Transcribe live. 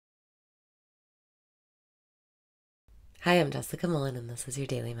Hi, I'm Jessica Mullen, and this is your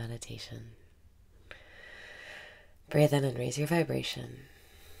daily meditation. Breathe in and raise your vibration.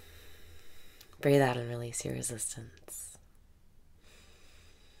 Breathe out and release your resistance.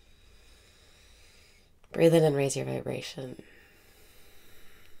 Breathe in and raise your vibration.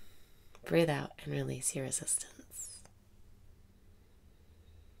 Breathe out and release your resistance.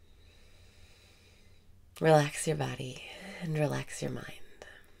 Relax your body and relax your mind.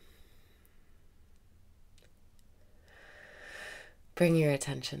 Bring your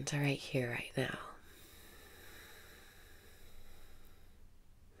attention to right here, right now.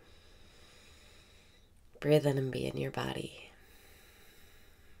 Breathe in and be in your body.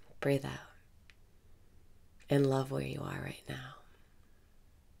 Breathe out and love where you are right now.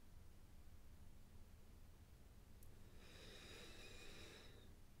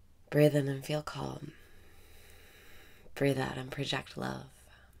 Breathe in and feel calm. Breathe out and project love.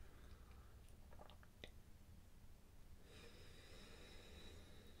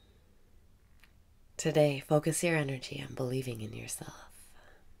 Today, focus your energy on believing in yourself,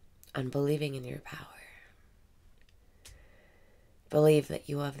 on believing in your power. Believe that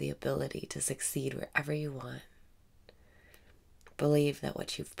you have the ability to succeed wherever you want. Believe that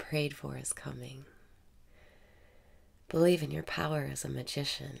what you've prayed for is coming. Believe in your power as a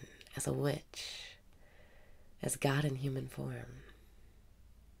magician, as a witch, as God in human form.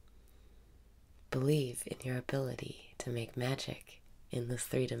 Believe in your ability to make magic in this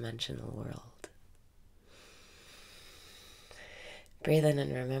three-dimensional world. Breathe in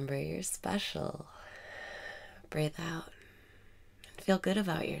and remember you're special. Breathe out and feel good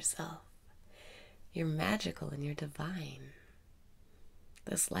about yourself. You're magical and you're divine.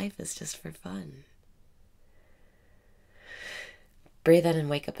 This life is just for fun. Breathe in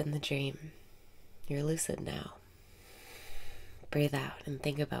and wake up in the dream. You're lucid now. Breathe out and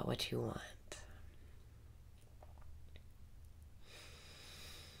think about what you want.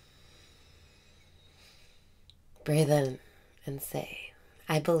 Breathe in and say,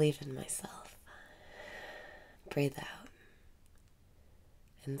 I believe in myself. Breathe out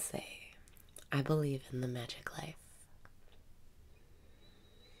and say, I believe in the magic life.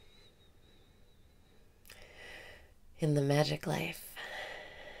 In the magic life,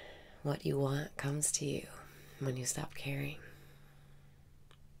 what you want comes to you when you stop caring.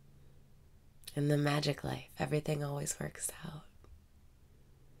 In the magic life, everything always works out.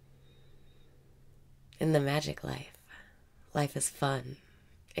 In the magic life, life is fun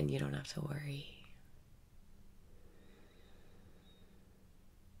and you don't have to worry.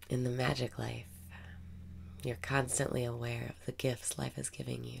 In the magic life, you're constantly aware of the gifts life is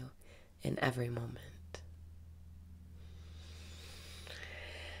giving you in every moment.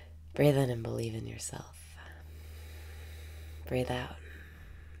 Breathe in and believe in yourself. Breathe out.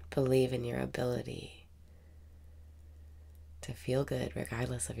 Believe in your ability to feel good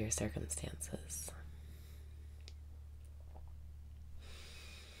regardless of your circumstances.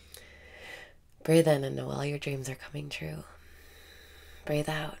 Breathe in and know all your dreams are coming true. Breathe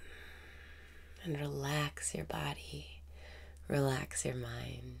out and relax your body. Relax your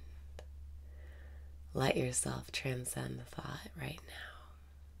mind. Let yourself transcend the thought right now.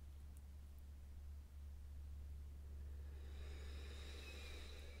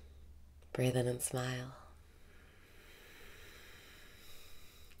 Breathe in and smile.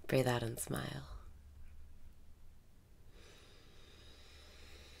 Breathe out and smile.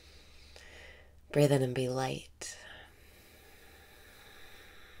 Breathe in and be light.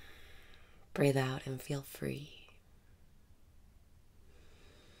 Breathe out and feel free.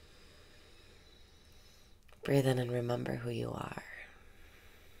 Breathe in and remember who you are.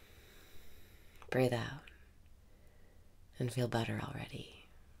 Breathe out and feel better already.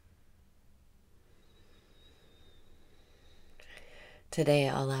 Today,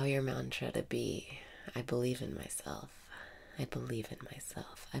 allow your mantra to be, I believe in myself. I believe in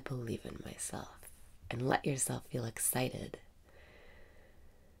myself. I believe in myself. And let yourself feel excited.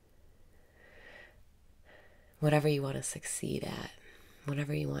 Whatever you want to succeed at,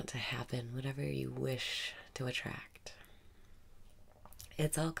 whatever you want to happen, whatever you wish to attract.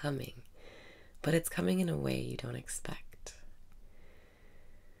 It's all coming, but it's coming in a way you don't expect.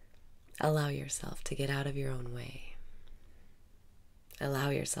 Allow yourself to get out of your own way.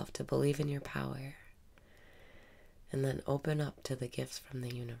 Allow yourself to believe in your power, and then open up to the gifts from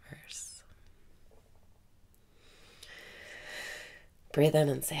the universe. Breathe in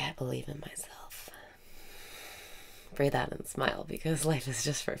and say, I believe in myself. Breathe out and smile because life is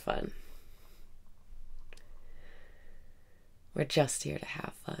just for fun. We're just here to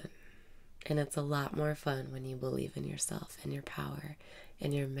have fun. And it's a lot more fun when you believe in yourself and your power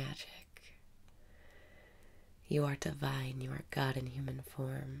and your magic. You are divine. You are God in human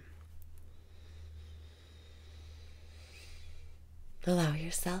form. Allow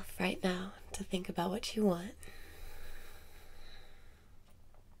yourself right now to think about what you want.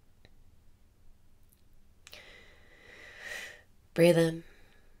 Breathe in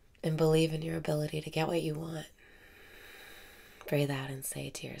and believe in your ability to get what you want. Breathe out and say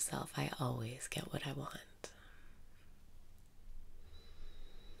to yourself, I always get what I want.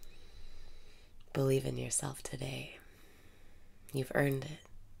 Believe in yourself today. You've earned it.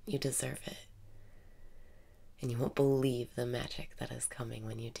 You deserve it. And you won't believe the magic that is coming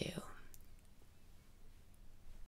when you do.